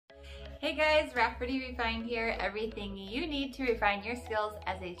Hey guys, Rafferty Refine here, everything you need to refine your skills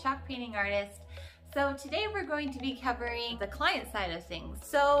as a chalk painting artist. So today we're going to be covering the client side of things.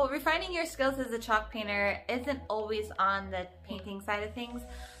 So refining your skills as a chalk painter isn't always on the painting side of things.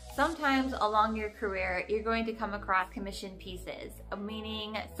 Sometimes along your career, you're going to come across commission pieces,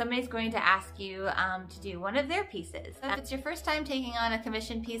 meaning somebody's going to ask you to do one of their pieces. If it's your first time taking on a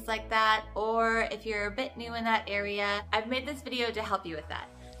commission piece like that, or if you're a bit new in that area, I've made this video to help you with that.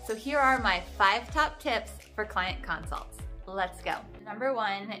 So here are my 5 top tips for client consults. Let's go. Number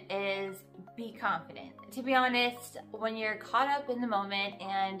 1 is be confident. To be honest, when you're caught up in the moment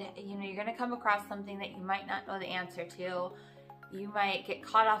and you're gonna come across something that you might not know the answer to, you might get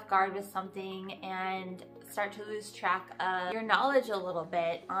caught off guard with something and start to lose track of your knowledge a little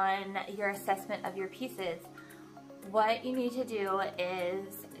bit on your assessment of your pieces. What you need to do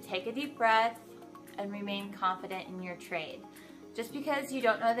is take a deep breath and remain confident in your trade. Just because you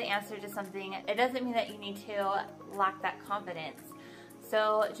don't know the answer to something, it doesn't mean that you need to lack that confidence.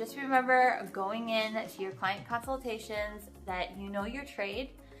 So just remember going in to your client consultations that you know your trade,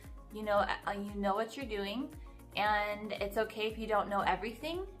 you know what you're doing, and it's okay if you don't know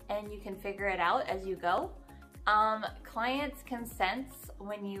everything and you can figure it out as you go. Clients can sense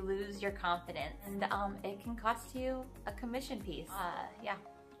when you lose your confidence, and it can cost you a commission piece. Yeah.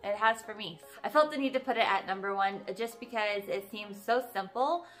 It has for me. I felt the need to put it at number 1 just because it seems so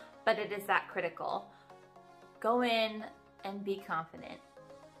simple, but it is that critical. Go in and be confident.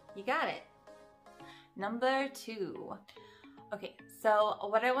 You got it. Number 2. Okay, so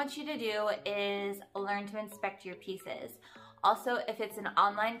what I want you to do is learn to inspect your pieces. Also, if it's an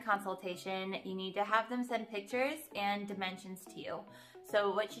online consultation, you need to have them send pictures and dimensions to you.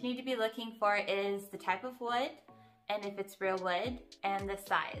 So what you need to be looking for is the type of wood, and if it's real wood, and the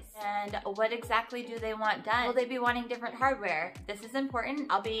size. And what exactly do they want done? Will they be wanting different hardware? This is important.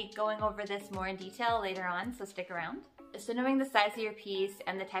 I'll be going over this more in detail later on, so stick around. So knowing the size of your piece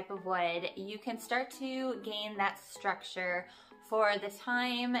and the type of wood, you can start to gain that structure for the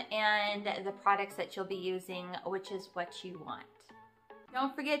time and the products that you'll be using, which is what you want.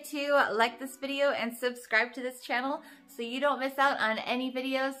 Don't forget to like this video and subscribe to this channel so you don't miss out on any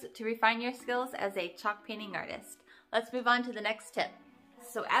videos to refine your skills as a chalk painting artist. Let's move on to the next tip.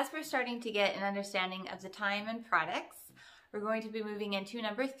 So as we're starting to get an understanding of the time and products, we're going to be moving into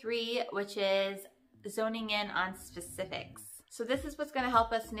number 3, which is zoning in on specifics. So this is what's going to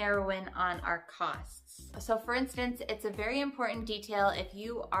help us narrow in on our costs. So for instance, it's a very important detail if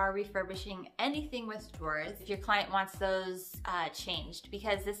you are refurbishing anything with drawers, if your client wants those changed,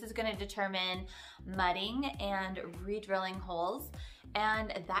 because this is going to determine mudding and re-drilling holes,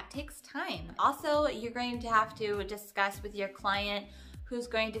 and that takes time. Also, you're going to have to discuss with your client who's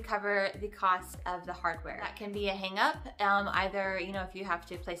going to cover the cost of the hardware. That can be a hang-up, either if you have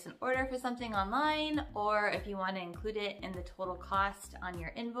to place an order for something online, or if you want to include it in the total cost on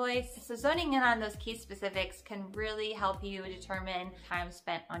your invoice. So zoning in on those key specifics can really help you determine time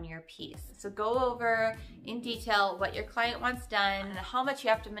spent on your piece. So go over in detail what your client wants done, and how much you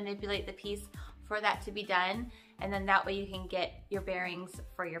have to manipulate the piece for that to be done, and then that way you can get your bearings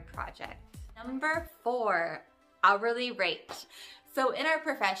for your project. Number 4, hourly rate. So in our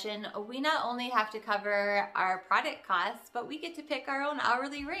profession, we not only have to cover our product costs, but we get to pick our own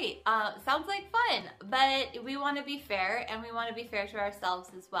hourly rate. Sounds like fun, but we want to be fair, and we want to be fair to ourselves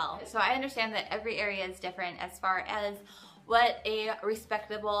as well. So I understand that every area is different as far as what a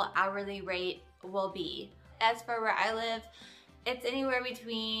respectable hourly rate will be. As for where I live, it's anywhere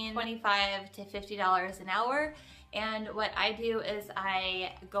between $25 to $50 an hour, and what I do is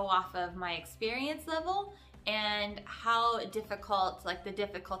I go off of my experience level and how difficult, like the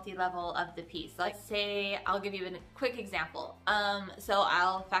difficulty level of the piece. Let's say, I'll give you a quick example. So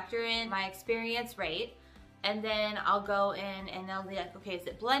I'll factor in my experience rate, and then I'll go in and I'll be like, okay, is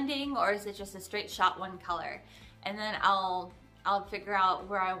it blending or is it just a straight shot one color? And then I'll figure out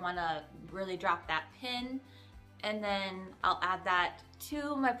where I wanna really drop that pin, and then I'll add that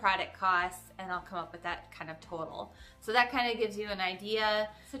to my product costs, and I'll come up with that kind of total. So that kind of gives you an idea.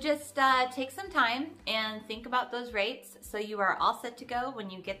 So just take some time and think about those rates so you are all set to go when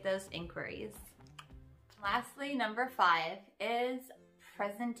you get those inquiries. Lastly, number 5 is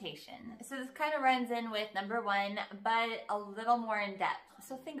presentation. So this kind of runs in with number 1, but a little more in depth.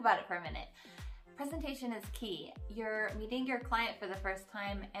 So think about it for a minute. Presentation is key. You're meeting your client for the first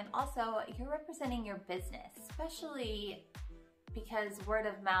time, and also you're representing your business, especially because word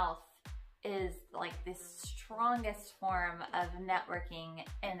of mouth is like the strongest form of networking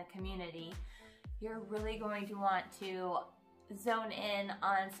in a community. You're really going to want to zone in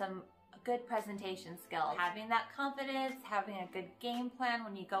on some good presentation skills. Having that confidence, having a good game plan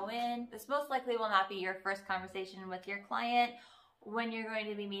when you go in. This most likely will not be your first conversation with your client when you're going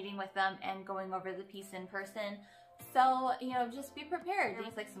to be meeting with them and going over the piece in person. So, you know, just be prepared.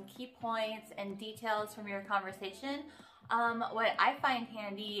 Things like some key points and details from your conversation. What I find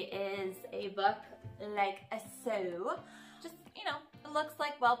handy is a book like so. Just, you know, it looks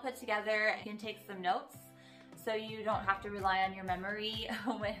like well put together. You can take some notes so you don't have to rely on your memory.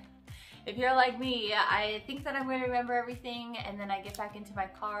 If you're like me, I think that I'm going to remember everything, and then I get back into my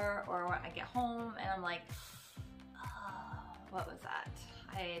car or when I get home and I'm like, oh, what was that?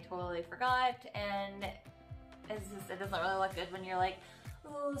 I totally forgot. And it doesn't really look good when you're like,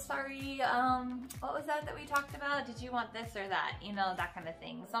 oh, sorry, what was that we talked about? Did you want this or that? You know, that kind of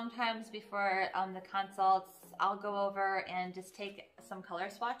thing. Sometimes before the consults, I'll go over and just take some color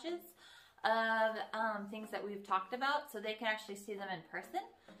swatches of things that we've talked about so they can actually see them in person.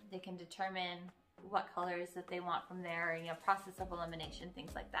 They can determine what colors that they want from there, you know, process of elimination,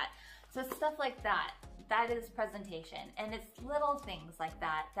 things like that. So stuff like that, that is presentation. And it's little things like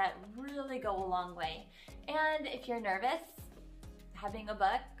that that really go a long way. And if you're nervous, having a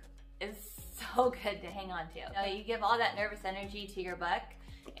book is so good to hang on to. You know, you give all that nervous energy to your book,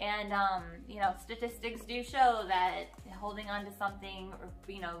 and you know, statistics do show that holding on to something,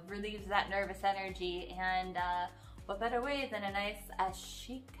 you know, relieves that nervous energy. And what better way than a nice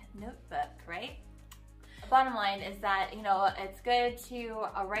chic notebook, right? Bottom line is that, you know, it's good to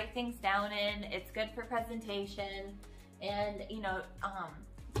write things down in. It's good for presentation, and you know,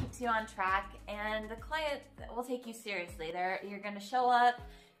 keeps you on track, and the client will take you seriously. You're going to show up,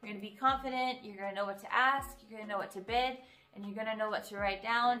 you're going to be confident, you're going to know what to ask, you're going to know what to bid, and you're going to know what to write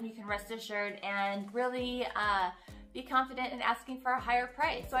down. You can rest assured and really be confident in asking for a higher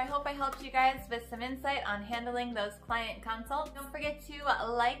price. So I hope I helped you guys with some insight on handling those client consults. Don't forget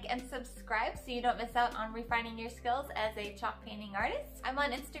to like and subscribe so you don't miss out on refining your skills as a chalk painting artist. I'm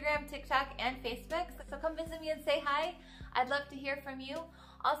on Instagram, TikTok, and Facebook, so come visit me and say hi. I'd love to hear from you.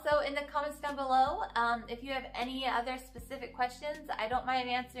 Also, in the comments down below, if you have any other specific questions, I don't mind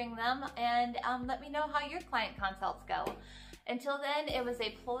answering them, and let me know how your client consults go. Until then, it was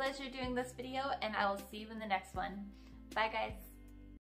a pleasure doing this video, and I will see you in the next one. Bye, guys.